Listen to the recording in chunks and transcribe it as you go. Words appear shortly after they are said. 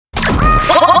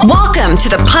Welcome to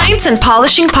the Pints and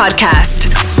Polishing Podcast,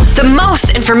 the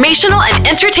most informational and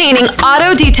entertaining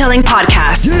auto detailing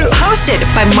podcast, hosted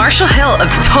by Marshall Hill of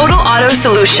Total Auto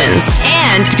Solutions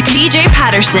and DJ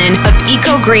Patterson of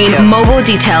Eco Green Mobile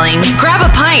Detailing. Grab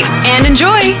a pint and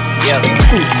enjoy.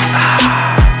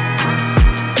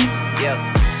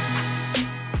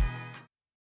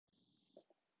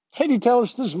 Hey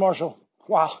detailers, this is Marshall.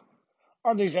 Wow,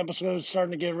 are these episodes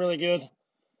starting to get really good?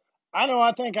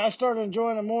 I think I started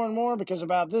enjoying it more and more because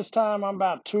about this time I'm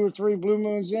about 2 or 3 blue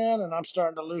moons in and I'm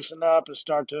starting to loosen up and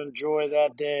start to enjoy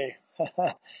that day.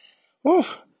 Whew.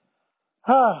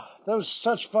 That was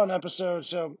such fun episodes.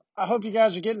 So I hope you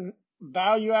guys are getting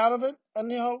value out of it. And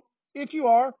if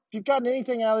you've gotten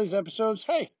anything out of these episodes,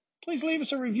 hey, please leave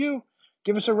us a review.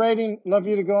 Give us a rating. Love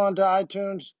you to go on to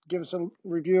iTunes, give us a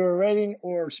review or rating,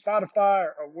 or Spotify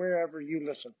or wherever you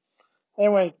listen.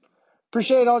 Anyway,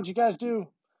 appreciate all that you guys do.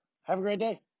 Have a great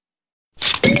day.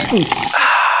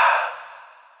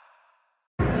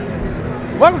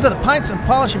 Welcome to the Pints and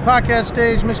Polishing Podcast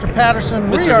stage, Mr. Patterson.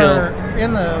 Mr. We are Hill.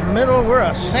 in the middle. We're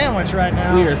a sandwich right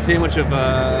now. We are a sandwich of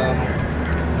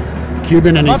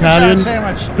Cuban and Buff Italian. and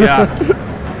Shine sandwich.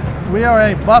 yeah. We are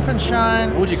a Buff and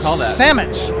Shine. What would you call that?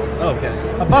 Sandwich. Oh, okay.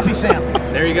 A Buffy Sam.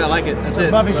 There you go. I like it. That's it.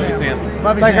 Buffy Sam.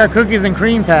 Buffy It's like Sam. our cookies and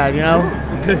cream pad, you know?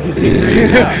 Cookies and cream.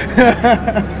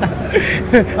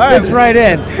 All right. It's right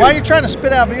in. Why are you trying to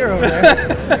spit out beer over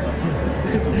there?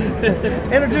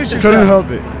 Introduce yourself. Couldn't help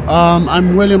it.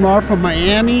 I'm William R. from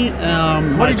Miami. What are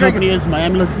My you company drinking? is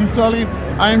Miami Lux Detailing.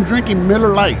 I am drinking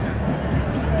Miller Lite.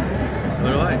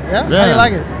 What do I? Yeah? How do Yeah. you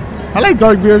like it? I like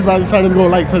dark beers, but I decided to go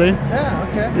light today. Yeah,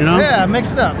 okay. You know? Yeah,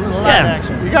 mix it up. A little light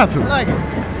action. you got I to. like it.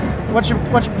 What's your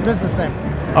business name?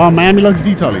 Miami Lux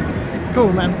Detailing.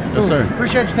 Cool, man. Cool. Yes, sir.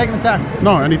 Appreciate you taking the time.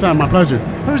 No, anytime. My pleasure.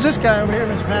 Who's this guy over here,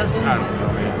 Mr. Patterson?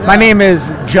 My name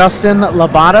is Justin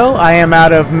Labato. I am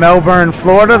out of Melbourne,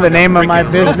 Florida. The name of my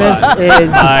business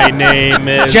is My name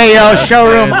is JL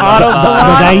Showroom Auto The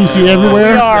guy Salon. you see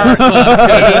everywhere. We are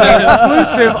an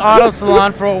exclusive auto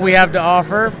salon for what we have to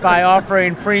offer by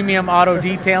offering premium auto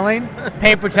detailing,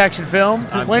 paint protection film,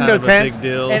 I'm window kind of a tint, big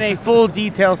deal. and a full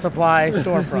detail supply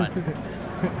storefront.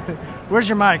 Where's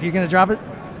your mic? You going to drop it?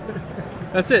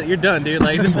 That's it. You're done, dude.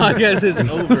 Like, the podcast is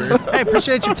over. Hey,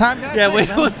 appreciate your time, guys. Yeah, Thanks,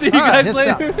 we'll man. see you All right, guys hit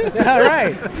stop. later. All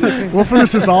right. We'll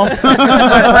finish this off.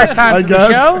 My first time I to the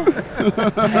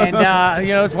guess. show, and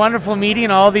it's wonderful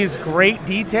meeting all these great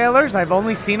detailers. I've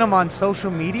only seen them on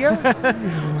social media.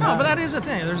 No, but that is the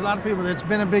thing. There's a lot of people that's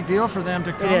been a big deal for them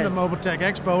to come to is. Mobile Tech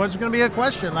Expo. It's going to be a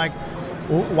question like,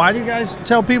 why do you guys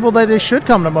tell people that they should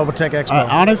come to Mobile Tech Expo?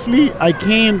 Honestly, I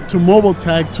came to Mobile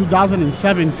Tech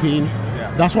 2017.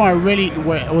 That's why I really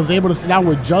was able to sit down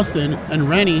with Justin and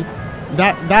Rennie.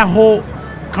 That whole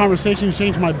conversation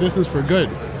changed my business for good.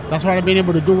 That's why I've been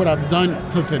able to do what I've done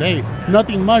till today.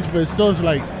 Nothing much, but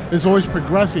it's always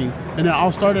progressing. And it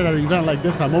all started at an event like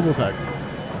this at Mobile Tech.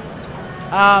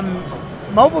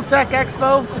 Mobile Tech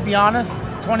Expo, to be honest,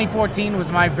 2014 was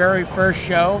my very first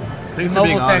show. Thanks for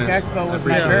being Mobile Tech honest. Expo I was my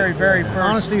appreciate very, it. very first.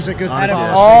 Honesty's a good out of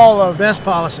policy. all of Best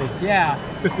policy. Yeah,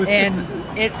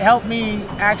 and it helped me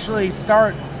actually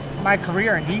start my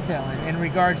career in detailing in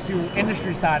regards to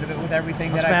industry side of it with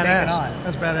everything That's that I've badass. taken on.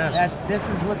 That's badass. This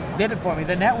is what did it for me.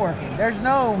 The networking. There's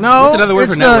no. No, What's another word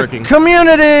it's for the networking?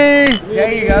 community.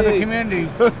 There you go. The community.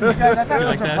 I thought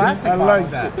those were that? plastic I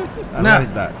like bottles. that. I No.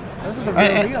 like that. Those are the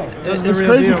real deal. Those are It's the real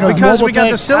crazy deal. because Because we Mobile got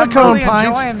Tech- the silicone I'm really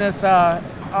pints. enjoying this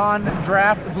on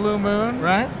draft Blue Moon.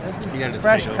 Right? This is You gotta just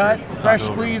fresh take cut, over. fresh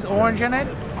Talk over. squeezed orange in it.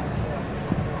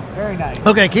 Very nice.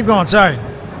 Okay, keep going. Sorry.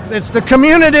 It's the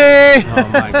community. Oh,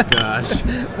 my gosh.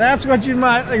 That's what you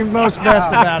might think most best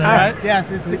about it, right?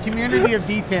 Yes, it's the community of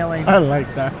detailing I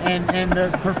like that. and the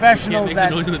Can't professionals make that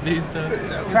the noise with these.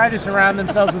 try to surround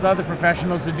themselves with other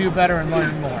professionals to do better and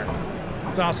learn more.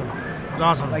 It's awesome. It's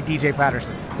awesome. Like DJ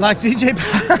Patterson. Like DJ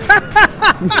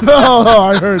Oh,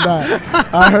 I heard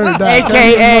that. I heard that.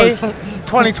 AKA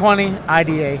 2020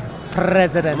 IDA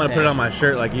President. I'm going to put it on my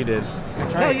shirt like you did.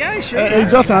 Hell yeah, you should. Hey,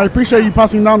 Justin, I appreciate you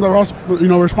passing down the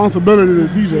responsibility to the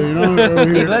DJ. You know,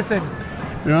 over here. Listen,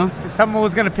 You know? if someone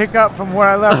was going to pick up from where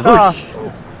I left off,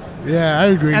 Yeah, I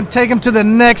agree. And take them to the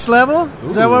next level.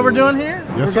 Is that what we're doing here?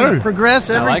 Yes, we're gonna sir. progress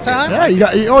every like it. time.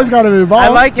 yeah, you always got to evolve. I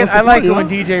like it. That's the I like point, it when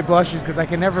you know? DJ blushes because I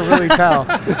can never really tell.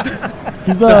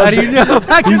 He's So how do you know?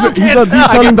 He's a can't tell.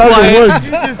 detailing Tiger Woods.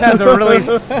 He just has a really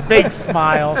big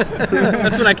smile.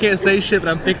 That's when I can't say shit, but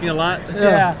I'm thinking a lot.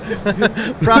 Yeah.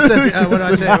 Processing. What do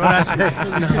I say? What do I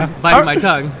say? Biting my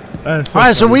tongue. That's All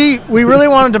right, so funny. we really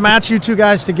wanted to match you two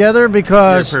guys together You're a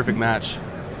because perfect match.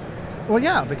 well,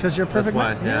 yeah, because you're a That's perfect.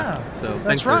 why. man. Yeah. So That's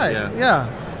thanks right. For,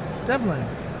 yeah, definitely.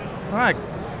 All right,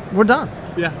 we're done.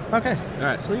 Yeah. Okay. All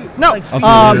right. Sweet. No, I'll see you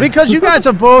later. because you guys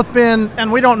have both been,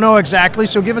 and we don't know exactly,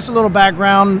 so give us a little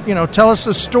background. Tell us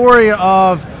the story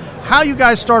of how you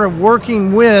guys started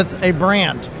working with a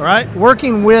brand, right?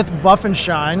 Working with Buff and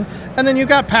Shine, and then you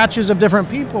got patches of different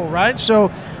people, right?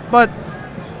 So, but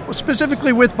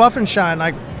specifically with Buff and Shine,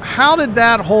 like, how did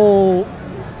that whole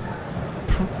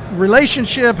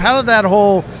relationship? How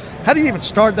do you even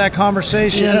start that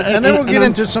conversation? And then we'll get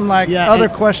into some other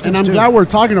questions. And I'm too. glad we're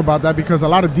talking about that, because a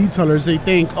lot of detailers, they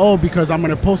think, because I'm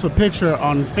going to post a picture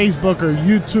on Facebook or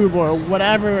YouTube or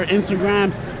whatever,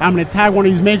 Instagram, I'm going to tag one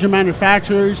of these major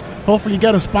manufacturers, hopefully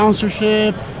get a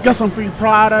sponsorship, get some free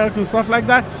products and stuff like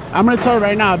that. I'm going to tell you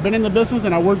right now, I've been in the business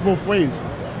and I work both ways,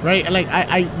 right? Like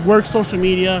I work social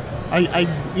media.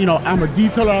 I'm a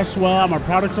detailer as well. I'm a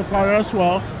product supplier as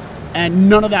well, and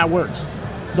none of that works.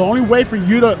 The only way for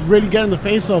you to really get in the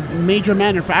face of major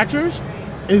manufacturers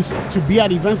is to be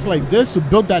at events like this, to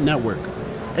build that network.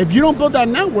 If you don't build that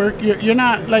network, you're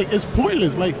not, like, it's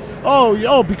pointless. Like,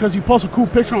 because you post a cool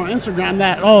picture on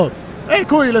Instagram hey,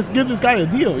 Corey, let's give this guy a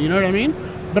deal. You know what I mean?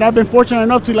 But I've been fortunate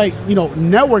enough to,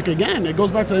 network again. It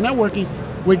goes back to the networking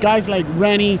with guys like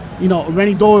Rennie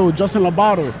Doyle, Justin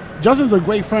Labato. Justin's a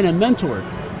great friend and mentor.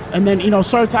 And then,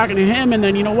 started talking to him, and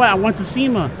then, I went to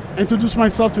SEMA, introduced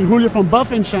myself to Julio from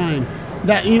Buff and Shine.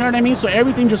 That, you know what I mean? So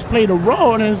everything just played a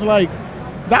role, and it's like,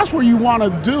 that's what you want to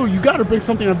do. You got to bring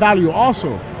something of value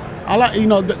also. I like,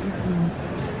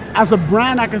 as a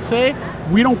brand, I can say,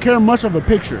 we don't care much of a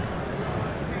picture.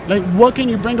 Like, what can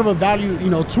you bring of a value,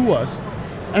 to us?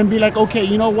 And be like, okay,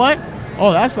 you know what?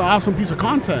 Oh, that's an awesome piece of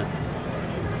content.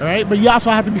 All right? But you also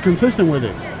have to be consistent with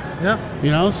it.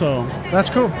 Yeah. So. That's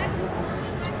cool.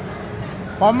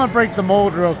 Well, I'm gonna break the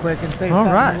mold real quick and say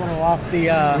something right. a little off the.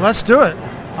 Let's do it.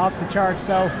 Off the chart.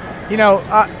 So,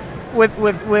 with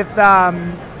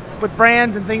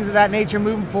brands and things of that nature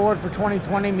moving forward for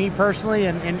 2020, me personally,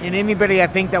 and anybody I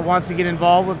think that wants to get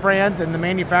involved with brands, and the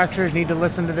manufacturers need to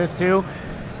listen to this too.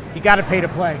 You got to pay to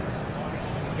play.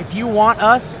 If you want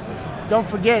us, don't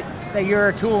forget that you're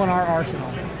a tool in our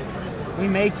arsenal. We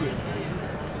make you.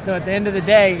 So at the end of the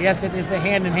day, yes, it's a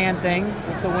hand-in-hand thing.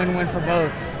 It's a win-win for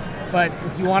both. But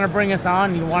if you want to bring us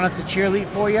on, you want us to cheerlead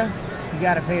for you, you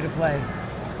got to pay to play.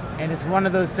 And it's one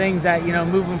of those things that,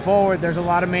 moving forward, there's a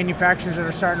lot of manufacturers that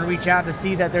are starting to reach out to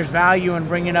see that there's value in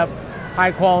bringing up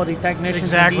high-quality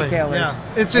technicians and detailers. Yeah.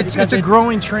 It's a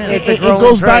growing trend. It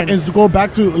goes back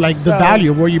to the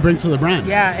value where you bring to the brand.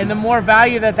 Yeah, and the more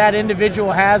value that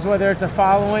individual has, whether it's a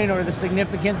following or the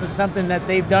significance of something that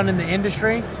they've done in the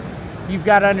industry, you've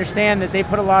got to understand that they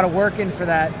put a lot of work in for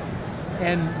that.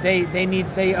 And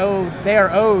they are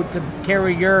owed to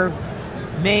carry your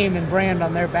name and brand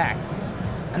on their back.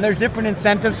 And there's different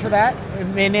incentives for that. It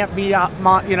may not be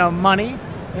money,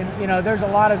 and there's a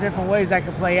lot of different ways that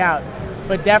could play out.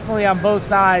 But definitely on both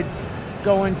sides,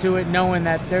 go into it knowing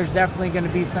that there's definitely going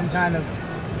to be some kind of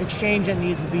exchange that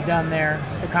needs to be done there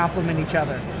to complement each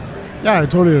other. Yeah, I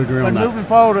totally agree on that. But moving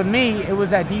forward with me, it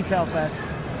was at Detail Fest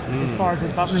as far as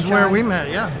with Buff and Shine. This is where we met,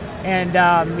 yeah. And,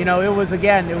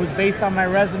 it was based on my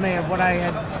resume of what I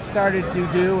had started to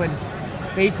do,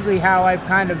 and basically how I've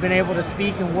kind of been able to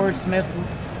speak and wordsmith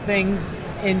things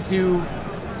into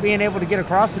being able to get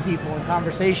across to people in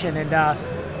conversation. And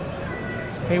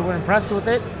they were impressed with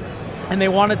it, and they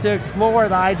wanted to explore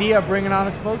the idea of bringing on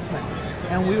a spokesman.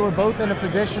 And we were both in a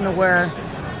position to where,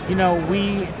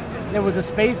 there was a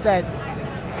space that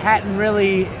hadn't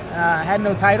really, had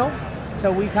no title.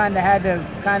 So we kind of had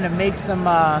to make some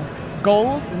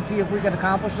goals and see if we could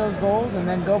accomplish those goals, and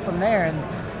then go from there.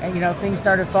 And things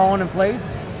started falling in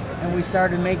place, and we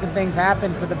started making things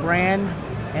happen for the brand.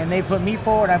 And they put me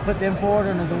forward, I put them forward,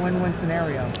 and it was a win-win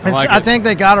scenario. I think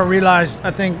they got to realize.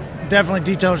 I think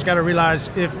definitely detailers got to realize.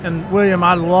 And William,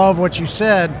 I love what you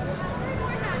said.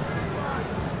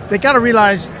 They got to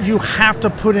realize you have to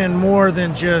put in more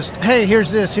than just, hey,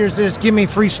 here's this, give me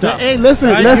free stuff. Hey, listen,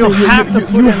 right? you have to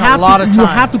put in a lot of time. You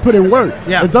have to put in work.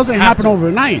 Yeah, it doesn't happen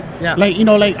overnight. Yeah. Like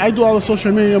I do all the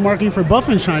social media marketing for Buff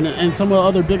and Shine and some of the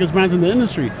other biggest brands in the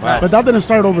industry. Right. But that didn't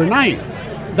start overnight.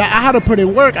 That I had to put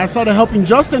in work. I started helping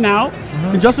Justin out,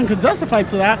 and Justin could testify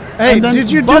to that. Hey,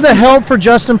 did you do the help for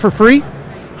Justin for free?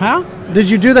 Huh? Did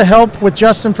you do the help with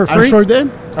Justin for free? I sure did.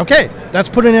 Okay, that's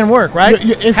putting in work, right?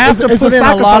 It's put in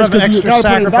a lot of extra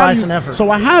sacrifice and effort. So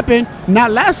what happened,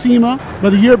 not last SEMA, but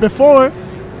the year before,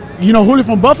 Julio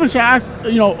from Buff and Shine asked,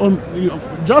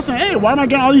 Justin, hey, why am I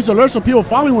getting all these alerts of people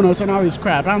following us and all this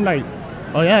crap? I'm like,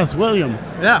 oh yeah, it's William.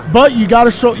 Yeah. But you got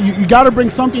to show, you got to bring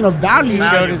something of value to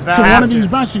one of these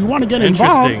brands. So you want to get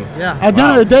involved. Yeah. At the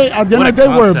end of the day,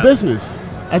 we're a business.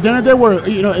 At the end of the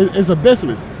day, it's a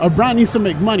business. A brand needs to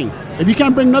make money. If you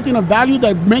can't bring nothing of value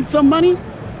that makes some money,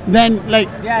 then like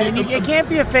it can't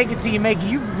be a fake it till you make it.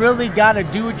 You've really got to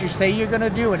do what you say you're gonna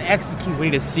do and execute. We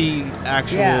need to see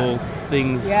actual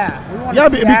things. Yeah, we want to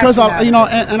see because action you know,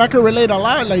 and I can relate a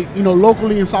lot. Like, you know,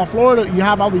 locally in South Florida, you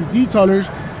have all these detailers.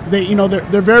 They, you know,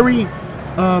 they're very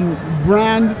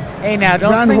brand. Hey, now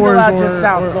don't brand single out just or-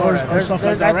 South or- Florida. or stuff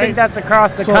like that, I think right? that's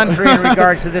across the So- country in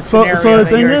regards to this scenario So the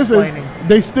that thing you're is explaining.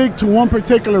 they stick to one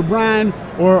particular brand,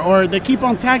 or they keep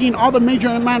on tagging all the major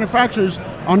manufacturers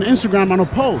on Instagram on a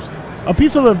post. A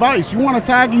piece of advice: you want to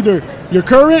tag either your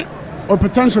current or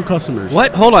potential customers.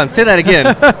 What? Hold on. Say that again.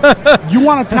 You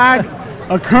want to tag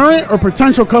a current or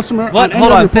potential customer. What? On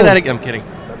Hold any on. of Say your that posts. again. I'm kidding.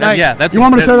 Like, Yeah, that's. You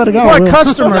want me to say that again? What Will?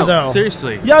 customer No, though?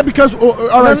 seriously. Yeah, because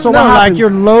all right. So no, what like happens?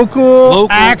 your local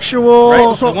actual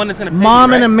Right, so the one that's gonna pay mom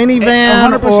you, in a right?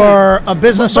 minivan 100%. or a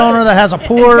business But- owner that has a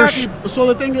Porsche. Exactly. So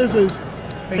the thing is if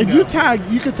Bingo. you tag,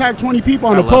 you could tag 20 people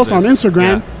on I a love post on this.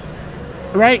 Instagram,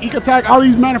 Yeah. right? You could tag all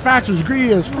these manufacturers,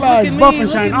 Grias, Flags, at me, Buff and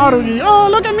look Shine, at Auto. me. Oh,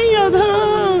 look at me!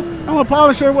 I'm a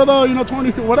polisher with 20,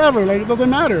 whatever. Like, it doesn't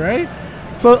matter, right?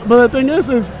 So, but the thing is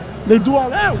they do all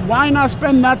that. Why not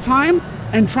spend that time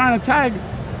and trying to tag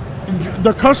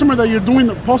the customer that you're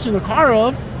posting the car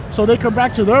of, so they come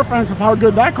back to their friends of how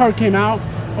good that car came out,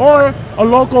 or a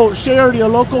local charity, a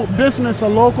local business, a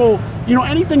local,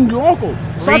 anything local.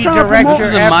 Stop trying to Redirect promote. your This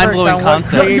is a mind-blowing efforts on what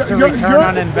concept. creates a return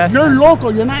on investment. You're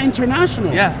local. You're not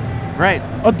international. Yeah. Right.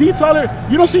 A detailer,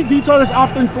 you don't see detailers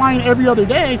often flying every other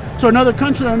day to another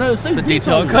country or another state. The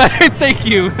detail. Detailing. Thank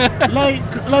you.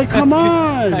 Like, come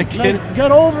on. I get it. Like,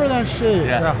 get over that shit.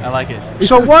 Yeah, I like it.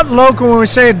 So what local, when we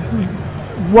say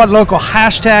what local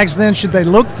hashtags then should they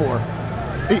look for?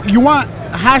 You want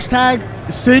hashtag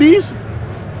cities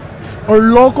or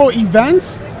local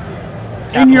events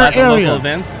in your Capitalize on area. local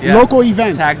events, yeah. Local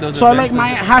events. Tag those so events. I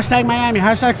like hashtag Miami,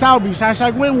 hashtag South Beach,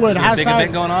 hashtag Wynwood, Is there a big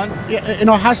event hashtag going on?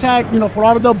 hashtag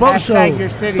Florida Del Boat Show. Hashtag your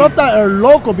cities. Stuff that are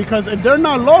local, because if they're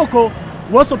not local,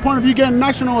 what's the point of you getting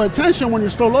national attention when you're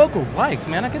still local? Likes,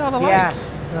 man. I get all the Yeah. likes.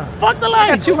 Fuck the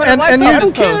likes. 200 And- likes and on you- I this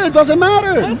don't care. It post. doesn't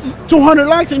matter. 200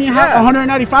 likes and you have Yeah.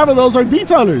 195 of those are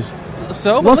detailers.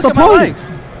 So, but What's look the at my point?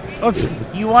 likes. That's-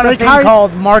 You want a Fake thing hype.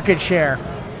 called market share.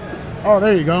 Oh,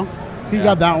 there you go. He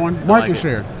got that one. I Market like it.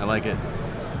 share. I like it.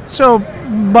 So,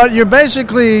 but you're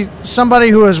basically somebody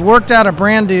who has worked out a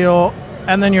brand deal,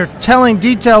 and then you're telling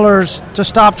detailers to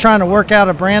stop trying to work out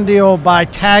a brand deal by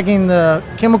tagging the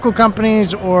chemical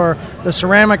companies or the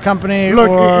ceramic company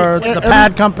or the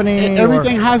pad company.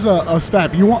 Everything has a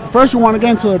step. You want you want to get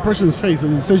into the person's face, the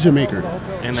decision maker.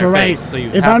 In So their right, face. So you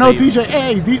if have I know to- DJ,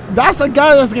 hey, that's the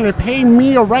guy that's gonna pay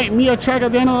me or write me a check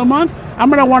at the end of the month. I'm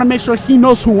gonna want to make sure he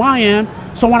knows who I am.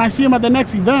 So when I see him at the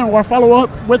next event, or I follow up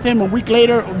with him a week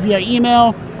later via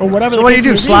email or whatever. So what do you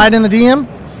do? Slide in the DM?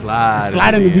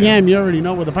 Slide in the DM. You already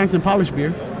know, with the Pints and Polish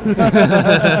beer.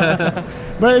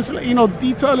 But it's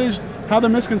detailers have the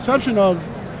misconception of,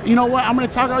 you know what? I'm gonna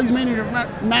talk to all these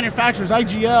manufacturers,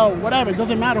 IGL, whatever. It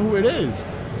doesn't matter who it is.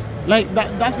 Like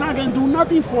that's not gonna do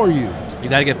nothing for you. You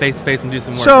got to get face to face and do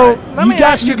some work. So right? let me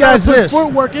ask you guys gotta put this.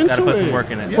 footwork into Gotta put it. some work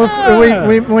in it. Yeah.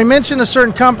 We mentioned a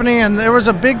certain company, and there was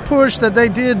a big push that they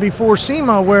did before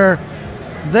SEMA where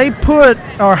they put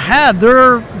or had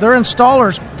their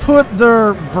installers put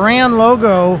their brand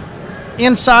logo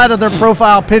inside of their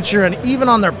profile picture and even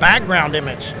on their background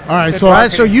image. All right, so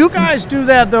Right? So you guys do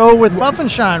that though with Buff and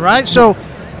Shine, right? So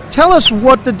tell us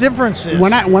what the difference is.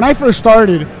 when I first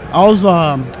started, I was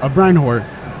a brand whore.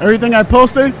 Everything I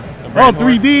posted,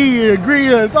 3D,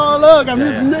 Agrias, oh look, I'm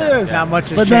using this. Not much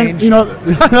has But changed. then,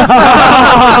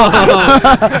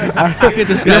 Get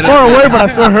this guy you're to- far away, but I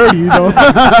still heard you, though.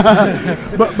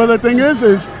 but the thing is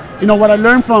what I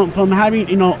learned from having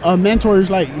mentors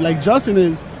like Justin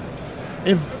is,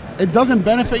 if it doesn't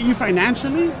benefit you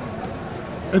financially,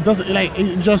 it doesn't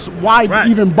why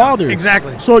even bother?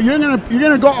 Exactly. So you're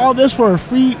gonna go all this for a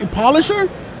free polisher,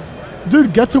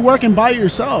 dude? Get to work and buy it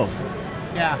yourself.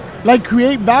 Yeah. Like,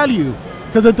 create value,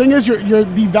 because the thing is you're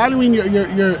devaluing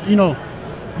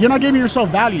you're not giving yourself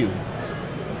value.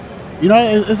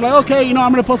 It's like, okay, I'm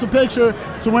gonna post a picture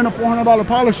to win a $400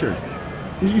 polisher.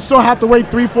 You still have to wait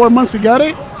 3-4 months to get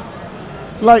it.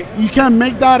 Like, you can't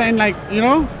make that and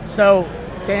So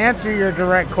to answer your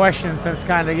direct question, since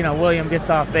kind of William gets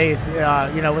off base, with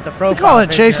the profile. we call it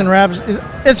picture. chasing rabbits.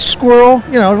 It's squirrel.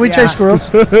 We Yeah. chase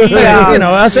squirrels. Yeah.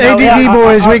 Us ADD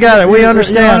boys, we got it. We you know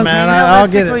understand, what I'm man. saying? I'll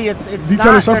get it. Realistically, it's Detailers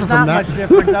not, suffer there's from not that. much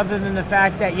difference other than the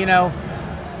fact that,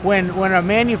 when a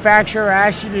manufacturer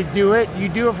asks you to do it, you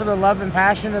do it for the love and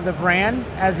passion of the brand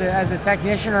as a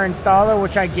technician or installer,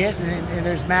 which I get, and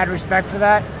there's mad respect for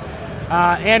that.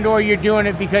 And or you're doing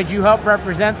it because you help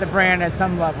represent the brand at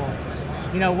some level.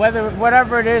 You know,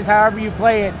 whatever it is, however you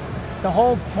play it, the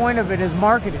whole point of it is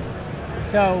marketing.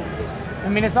 So, I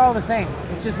mean, it's all the same.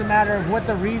 It's just a matter of what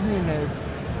the reasoning is,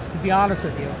 to be honest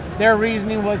with you. Their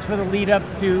reasoning was for the lead up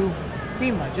to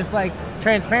SEMA, just like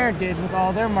Transparent did with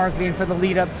all their marketing for the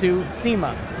lead up to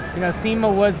SEMA. You know, SEMA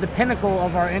was the pinnacle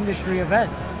of our industry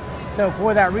events. So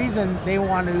for that reason, they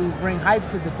want to bring hype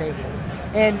to the table.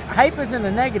 And hype isn't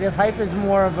a negative. Hype is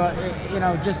more of a, you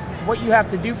know, just what you have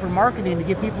to do for marketing to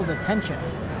get people's attention.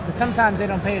 Because sometimes they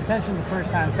don't pay attention the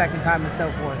first time, second time, and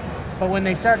so forth. But when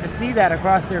they start to see that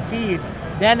across their feed,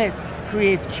 then it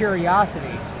creates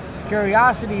curiosity.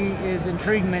 Curiosity is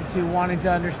intriguement to wanting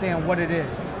to understand what it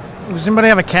is. Does anybody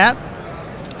have a cat?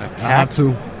 I have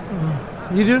to.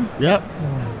 You do? Yep.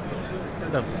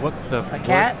 A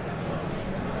cat?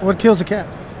 What kills a cat?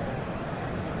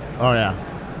 Oh yeah,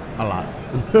 a lot.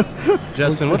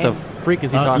 Justin, what the freak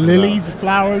is he talking lilies,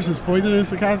 flowers is poisonous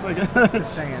to cats. Like,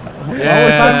 Just saying.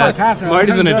 we're talking about cats.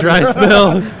 Marty's in a dry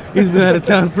spell. He's been out of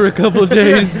town for a couple of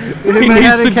days. He Anybody needs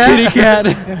had a some cat? kitty cat.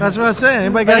 That's what I was saying.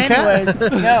 Anybody got a cat?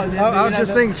 Anyways, no. I was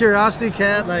just thinking curiosity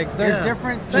cat. Like, There's yeah.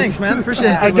 different. Thanks, man.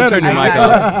 Appreciate it. I get Turn it. your mic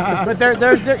off. But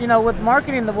there's you know, with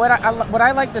marketing, what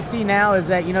I like to see now is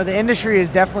that, you know, the industry is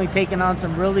definitely taking on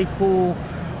some really cool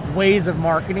ways of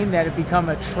marketing that have become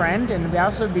a trend, and they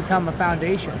also become a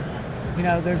foundation. You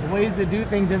know, there's ways to do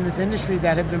things in this industry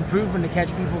that have been proven to catch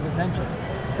people's attention.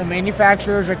 So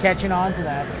manufacturers are catching on to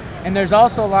that. And there's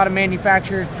also a lot of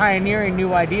manufacturers pioneering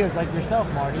new ideas like yourself,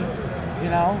 Marty. You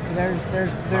know, there's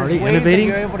Marty, ways innovating?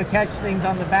 that you're able to catch things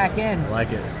on the back end.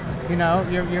 Like it. You know,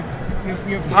 you're Thank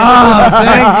you.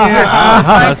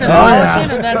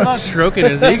 and then look, Stroking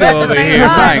his at ego the over same here.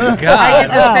 time, My I get God.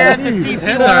 to stare at the He's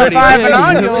CC already 105 big. and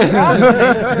audio across from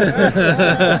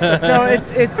me. So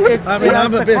it's I mean, I'm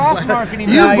it's a the bit cross flat. marketing.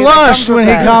 You value that blushed comes when with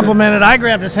he that. complimented. I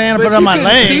grabbed his hand and put it on my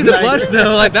leg. See the Like, blush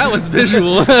though, like that was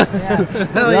visual. hell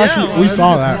We yeah. we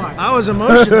saw that. I was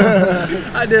emotional.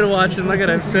 I did watch him. I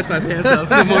gotta stretch my pants out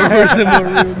some more for some more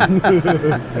room.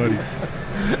 That's funny.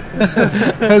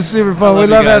 That was super fun. We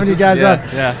love having you guys on.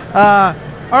 Yeah.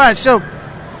 All right, so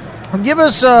give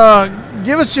us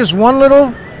just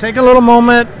take a little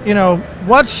moment. You know,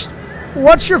 what's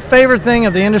your favorite thing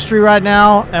of the industry right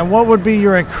now, and what would be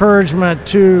your encouragement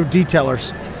to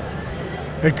detailers?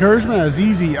 Encouragement is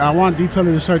easy. I want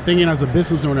detailers to start thinking as a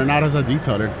business owner, not as a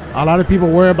detailer. A lot of people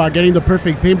worry about getting the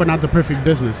perfect paint, but not the perfect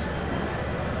business.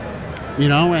 You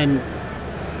know, and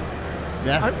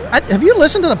yeah. Have you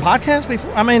listened to the podcast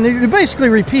before? I mean, you basically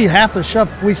repeat half the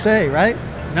stuff we say, right?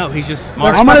 No, he's just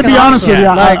smart. I'm gonna be fucking honest awesome. with you.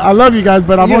 Like, I love you guys,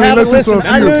 but I've you only haven't listened to a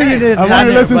listened. few. I knew you did. I've I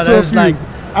only knew, listened but to it a was few. like-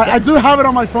 I do have it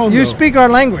on my phone. You though. speak our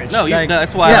language. No, Like,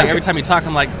 that's why yeah. like every time you talk,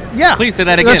 I'm like, Yeah. please say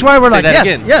that again. That's why we're say like, that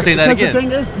yes, again. yes. Say that Because again. the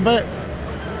thing is, but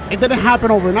it didn't happen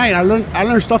overnight. I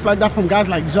learned stuff like that from guys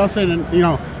like Justin and, you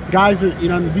know, guys that, you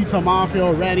know, in the Detail Mafia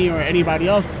or Rennie or anybody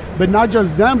else. But not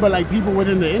just them, but like people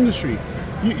within the industry.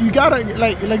 You gotta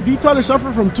like detailers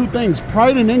suffer from two things: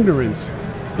 pride and ignorance.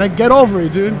 Like, get over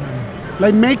it, dude.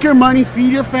 Like, make your money,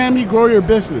 feed your family, grow your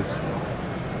business.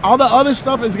 All the other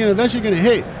stuff is eventually gonna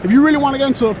hit. If you really want to get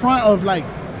into the front of, like,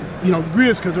 you know,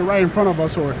 Grizz, because they're right in front of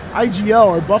us, or IGL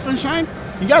or Buff and Shine,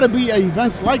 you got to be at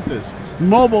events like this.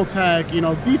 Mobile Tech, you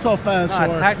know, Detail Fest, No, I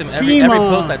or tagged him. SEMA. Every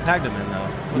post I tagged him in,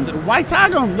 though. Was it, Why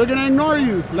tag them? They're gonna ignore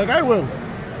you, like I will.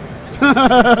 I'm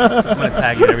going to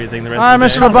tag you in everything the rest All right, of the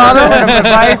Mr.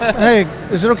 day. Lobato.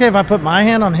 Hey, is it okay if I put my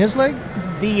hand on his leg?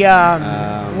 The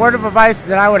word of advice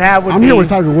that I would have would I'm be here with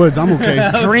Tiger Woods. I'm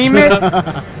okay. dream it,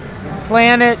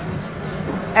 plan it,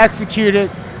 execute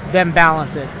it, then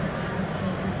balance it.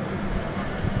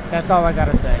 That's all I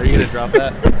gotta Are say. you going to drop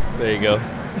that? There you go.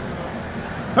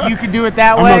 You can do it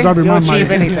that I'm way, not dropping you'll my achieve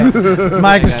mic. anything.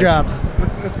 Mike is guys.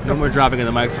 dropped. No more dropping in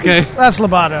the mics, okay? That's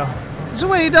Lobato. It's the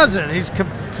way he does it. He's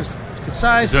just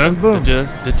concise and boom.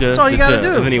 That's all you gotta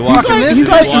do. And then he He's walks. like this, He's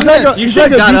like, this, he's and like this. a, You he's should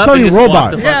like have a got up and detailing just robot.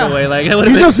 walked the fuck Yeah. away. Like, it would've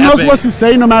He been just knows epic. what to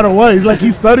say no matter what. He's like,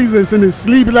 he studies this in his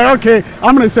sleep. He's like, okay,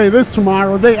 I'm gonna say this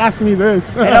tomorrow. They ask me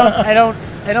this. I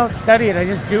don't study it. I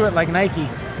just do it like Nike.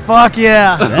 Fuck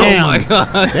yeah. Oh my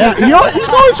god. Yeah, he's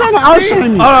always trying to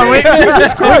outshine me. Hold on, wait.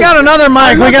 Jesus Christ. We got another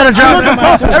mic. We got to drop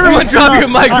that mic. Everyone drop your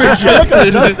mic for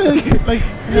Justin. Justin, like,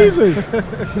 Jesus.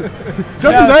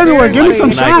 Justin's everywhere. Give me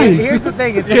some seriously, shine. Here's the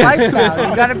thing: it's a lifestyle.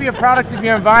 You got to be a product of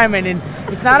your environment, and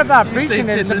it's not about preaching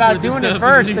it. It's about doing it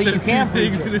first, so you can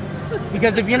preach it.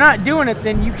 Because if you're not doing it,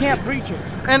 then you can't preach it.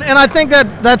 And I think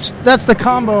that's the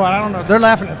combo. I don't know. They're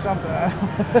laughing at something.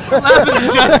 Laughing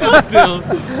at Justin still.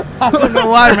 I don't know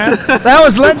why, man. That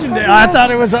was legendary. I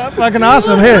thought it was fucking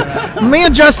awesome. Here, me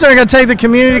and Justin are gonna take the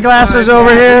community glasses over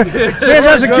here. Me and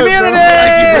Justin, community.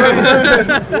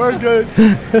 We're good.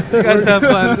 You guys have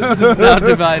fun. This is now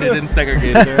divided and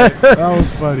segregated. All right? That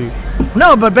was funny.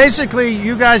 No, but basically,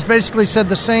 you guys basically said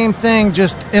the same thing,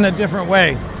 just in a different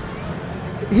way.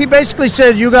 He basically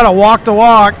said you got to walk the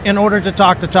walk in order to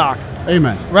talk the talk.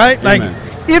 Amen. Right? Amen.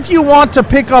 Like, if you want to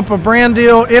pick up a brand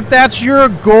deal, if that's your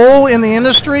goal in the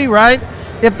industry, right?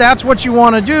 If that's what you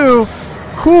want to do,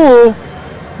 cool.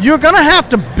 You're going to have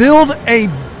to build a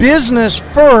business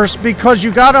first, because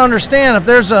you got to understand, if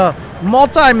there's a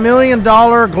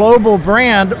multi-million-dollar global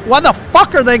brand, why the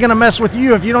fuck are they going to mess with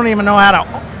you if you don't even know how to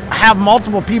have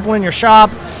multiple people in your shop,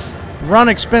 run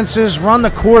expenses, run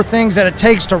the core things that it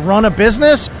takes to run a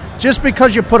business? Just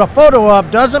because you put a photo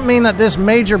up doesn't mean that this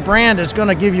major brand is going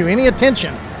to give you any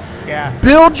attention. Yeah.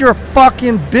 Build your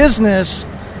fucking business,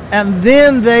 and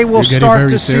then they will start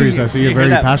to see serious. you. I see you're very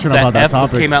passionate about that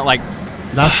topic. Came out like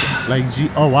That's like,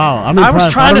 oh wow! I'm I was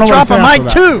impressed. trying don't to know what drop a say mic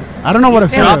after too. that. I don't know what to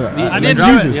say. Drop- after you- that. you Like,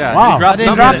 dropped it. Jesus, Yeah, you wow! dropped I didn't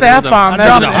something. drop the F-bomb. It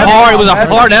was a hard. It was a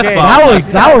hard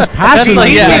F-bomb. That was passionate.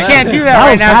 like, yeah. You can't do that That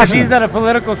right was now because passionate. he's at a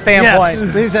political Yes,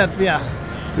 standpoint. he said, yeah.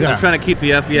 I'm trying to keep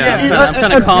the F. Yeah. Yeah, I'm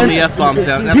trying to calm the F-bombs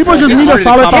down. People just need a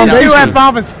solid Calm His down. new foundation.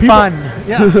 F-bomb is fun.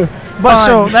 Yeah. But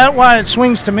so that's why it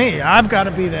swings to me. I've got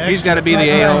to be the He's expert. got to be the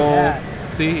Yeah. a-hole.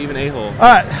 See, even a-hole. All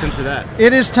right. Censor that.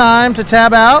 It is time to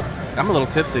tab out. I'm a little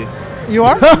tipsy. You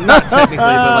are? Not technically,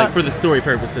 but like for the story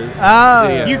purposes. Oh.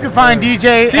 Yeah. You can find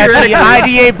DJ at the Theoretically.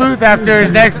 IDA booth after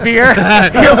his next beer.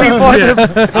 He'll be more than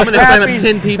I'm going to sign up happy.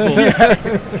 10 people.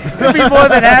 He'll be more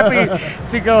than happy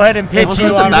to go ahead and pitch what's you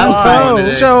the on mountain the song line.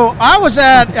 today? So I was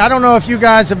I don't know if you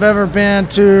guys have ever been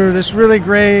to this really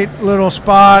great little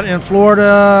spot in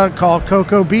Florida called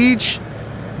Cocoa Beach,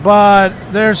 but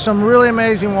there's some really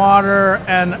amazing water,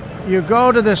 and you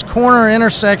go to this corner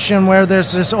intersection where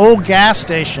there's this old gas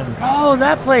station. Oh,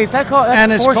 that place. That's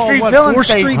And it's 4th called Street what? Filling 4th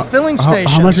Station. Street Filling How,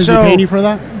 Station. how much is he So- paying you for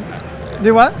that?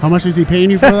 Do what? How much is he paying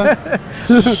you for that?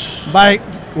 By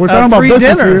We're talking about free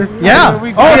business dinner. here. Yeah. we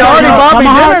he go. already bought me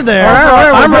Come on. dinner there. All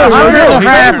right, I'm we're returning good. the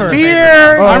Great favor.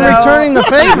 beer. I'm you know, returning the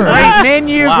favor. Great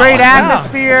menu, great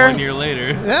atmosphere. 1 year later.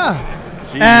 Yeah.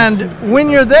 Jeez. And when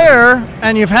you're there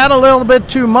and you've had a little bit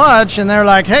too much and they're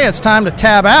like, hey, it's time to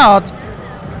tab out,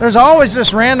 there's always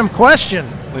this random question,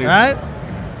 do you- right?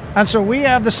 And so we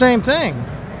have the same thing.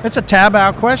 It's a tab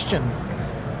out question.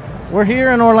 We're here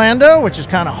in Orlando, which is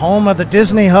kind of home of the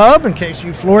Disney hub, in case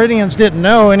you Floridians didn't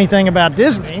know anything about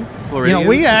Disney. You know, Floridians?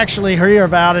 we actually hear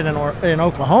about it in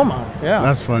Oklahoma. Yeah.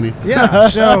 That's funny. Yeah,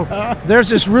 so there's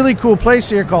this really cool place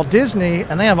here called Disney,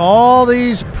 and they have all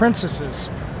these princesses.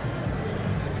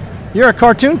 You're a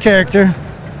cartoon character.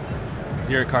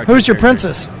 You're a cartoon Who's your character.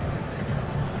 princess?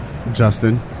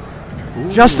 Justin.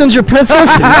 Justin's your princess?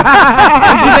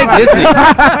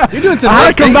 You're doing some I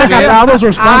big come things, back man. after all those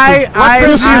responses. What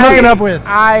princess are you hooking up with?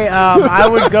 I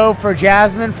would go for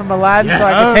Jasmine from Aladdin so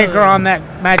I could take her on that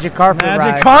magic carpet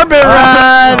Magic ride. carpet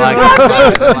I ride. like it.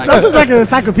 I like That's it. just like an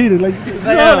encyclopedia. Like,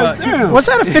 Yeah. damn. Was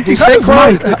that a 50 Cut cent his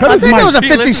quote? mic. Cut I his think that was a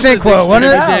mic. 50 cent quote, wasn't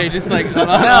it? Today, just like an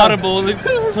audible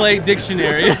play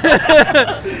dictionary.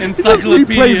 He Encyclopedia.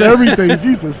 replays everything.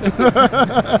 Jesus.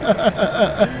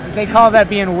 They call that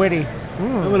being witty.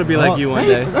 I'm going to be like you one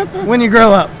day. When you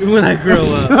grow up. When I grow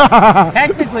up.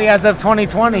 Technically, as of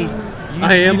 2020,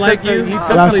 I am like you. You took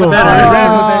That's the so better. funny. You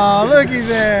ran with it. Oh, looky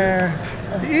there.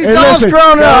 He's Hey, all listen,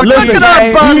 grown up. listen, Look at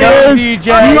our bunny. He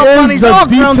DJ. is the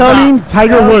detailing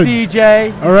Tiger Go Woods.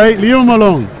 DJ. All right, leave him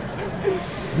alone.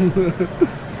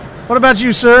 What about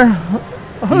you, sir?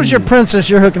 Who's your princess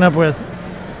you're hooking up with?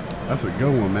 That's a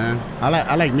good one, man.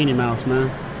 I like Minnie Mouse, man.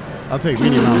 I'll take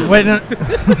Minnie Mouse. Wait, no,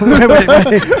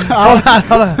 wait.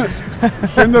 Hold on.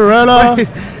 Cinderella.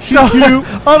 So, cute.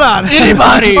 hold on.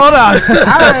 Anybody. Hold on.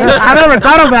 I never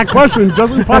thought of that question.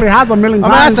 Justin probably has a million I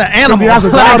mean, times. that's an animal. 'cause He has a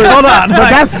Like, daughter. hold on. But Like,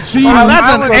 that's she. that's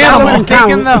an that animal. doesn't count,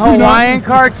 Thinking the you know? Hawaiian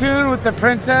cartoon with the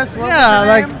princess. What Yeah, was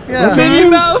her like, name? yeah. Minnie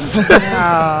Mouse.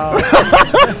 No.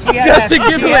 She had Just to that-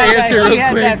 give she her had answer that, real She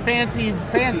had quick.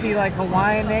 that fancy like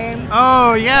Hawaiian name.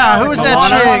 Oh, yeah. Who was that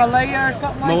Moana? chick? Leia or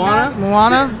something like Moana? that.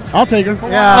 Moana? I'll take her.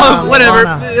 Yeah. Oh, whatever.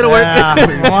 Moana. It'll work.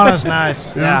 Yeah, Moana's nice.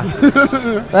 Yeah.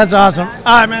 That's awesome.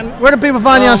 All right, man. Where do people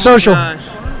find you on social? Gosh.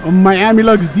 Miami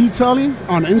Lux Detailing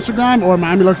on Instagram or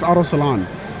Miami Lux Auto Salon.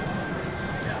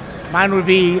 Mine would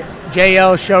be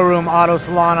JL Showroom Auto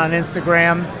Salon on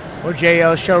Instagram or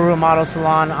JL Showroom Auto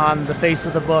Salon on the face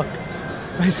of the book.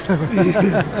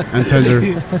 And Tinder.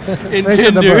 In Face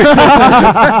of the Tinder.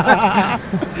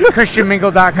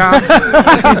 ChristianMingle.com.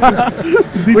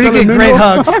 Where you get great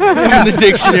hugs. In the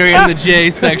dictionary in the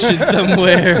J section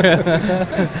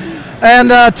somewhere.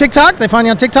 And TikTok, they find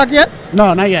you on TikTok yet?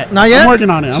 No, not yet. Not yet? I'm working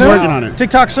on it. Soon? I'm working on it.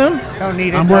 TikTok soon? Don't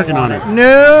need it. I'm don't working want on it.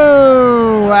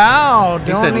 No. Wow.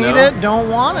 Don't said need no? it, don't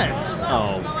want it.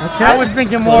 Oh. I was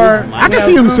thinking more. I can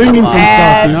see him singing some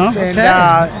stuff, you know? And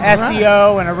Okay.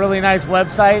 SEO and a really nice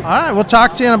website. All right, we'll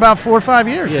talk to you in about 4 or 5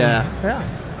 years. Yeah. Yeah.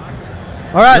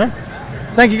 All right. Sure.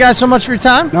 Thank you guys so much for your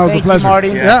time. That was Thank a pleasure. you, Marty.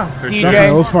 Yeah. For DJ. sure.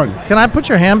 Definitely, it was fun. Can I put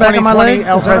your hand back on my 2020 leg?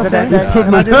 El Is that okay? Presidente.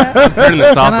 Can I do that? Turning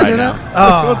this off Can I right do now. that?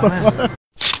 Oh, man.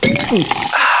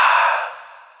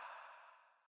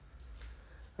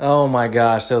 Oh my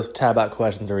gosh, those tab out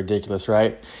questions are ridiculous,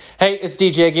 right? Hey, it's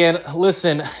DJ again.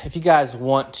 Listen, if you guys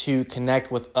want to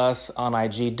connect with us on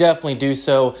IG, definitely do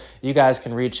so. You guys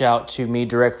can reach out to me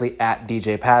directly at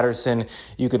DJ Patterson.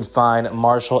 You can find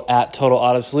Marshall at Total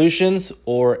Auto Solutions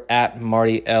or at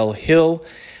Marty L. Hill.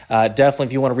 Definitely,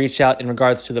 if you want to reach out in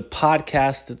regards to the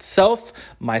podcast itself,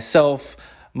 myself,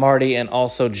 Marty, and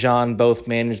also John both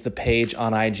manage the page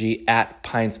on IG at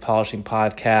Pints Polishing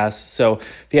Podcast. So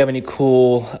if you have any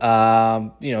cool,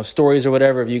 stories or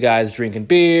whatever of you guys drinking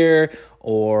beer,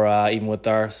 or even with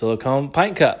our silicone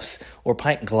pint cups or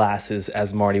pint glasses,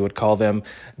 as Marty would call them,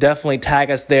 definitely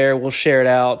tag us there. We'll share it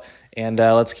out, and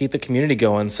let's keep the community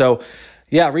going. So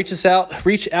yeah, reach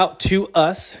out to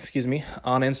us,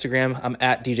 on Instagram. I'm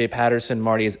at DJ Patterson.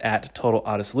 Marty is at Total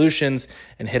Auto Solutions,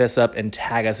 and hit us up and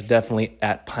tag us definitely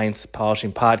at Pints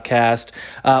Polishing Podcast.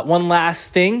 One last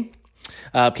thing.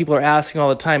 People are asking all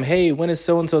the time, hey, when is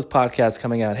so-and-so's podcast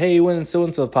coming out? Hey, when is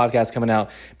so-and-so's podcast coming out?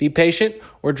 Be patient.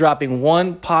 We're dropping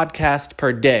one podcast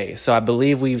per day. So I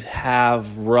believe we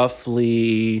have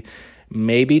roughly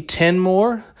maybe 10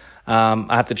 more. I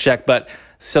have to check, but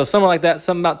so something like that,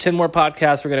 something about 10 more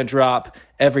podcasts we're going to drop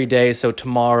every day. So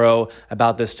tomorrow,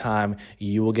 about this time,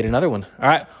 you will get another one. All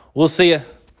right, we'll see you.